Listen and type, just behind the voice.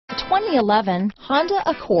2011 Honda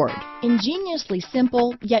Accord. Ingeniously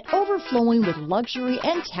simple, yet overflowing with luxury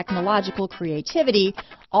and technological creativity,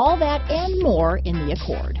 all that and more in the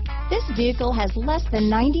Accord. This vehicle has less than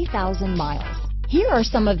 90,000 miles. Here are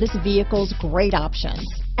some of this vehicle's great options: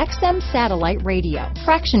 XM satellite radio,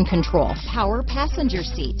 traction control, power passenger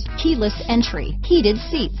seat, keyless entry, heated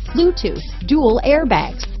seats, Bluetooth, dual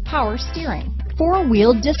airbags, power steering,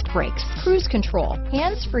 four-wheel disc brakes, cruise control,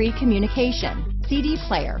 hands-free communication, CD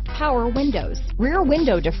player, power windows, rear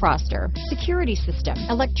window defroster, security system,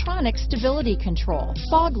 electronic stability control,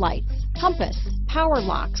 fog lights, compass, power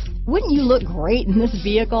locks. Wouldn't you look great in this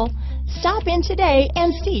vehicle? Stop in today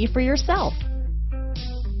and see for yourself.